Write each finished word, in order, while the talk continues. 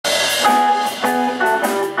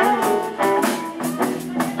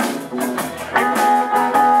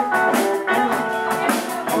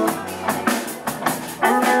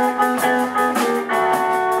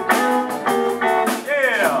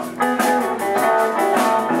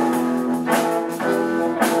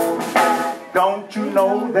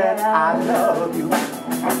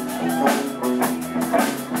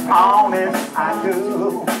I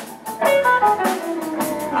do.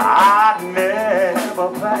 I never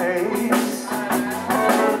place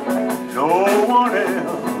no one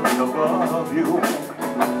else above you.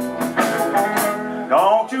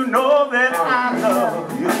 Don't you know that I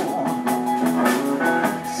love you?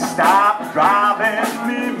 Stop driving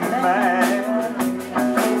me mad.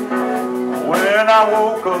 When I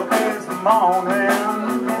woke up this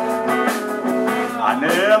morning, I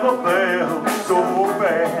never felt so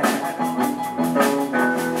bad.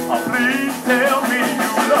 Please tell me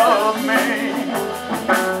you love me.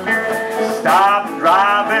 Stop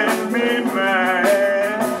driving me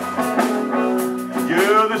mad.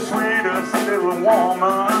 You're the sweetest little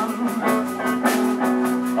woman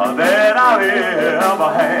that I've ever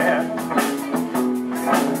had.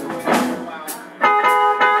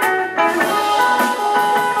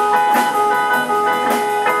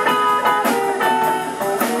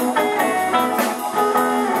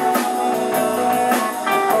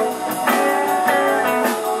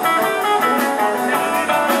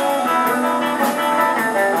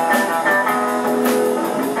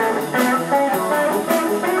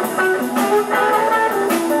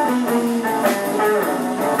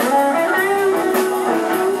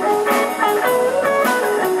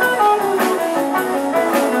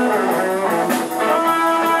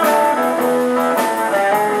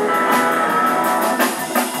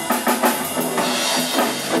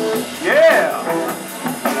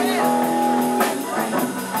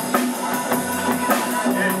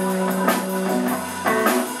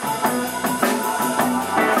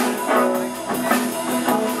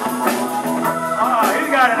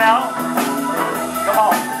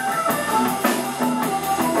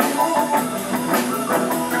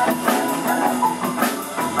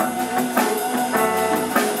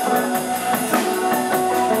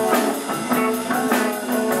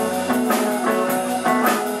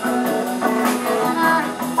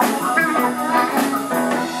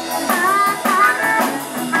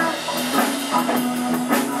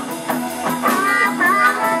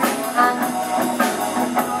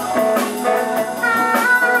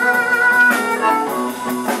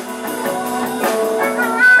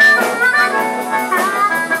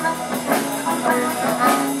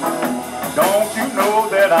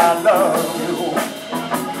 I love you,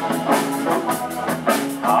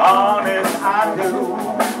 honest I do.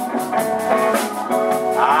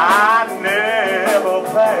 I never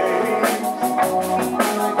place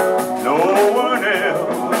no one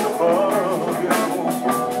else above you.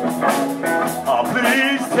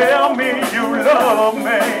 Please tell me you love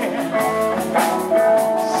me.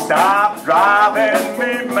 Stop driving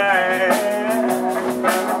me mad.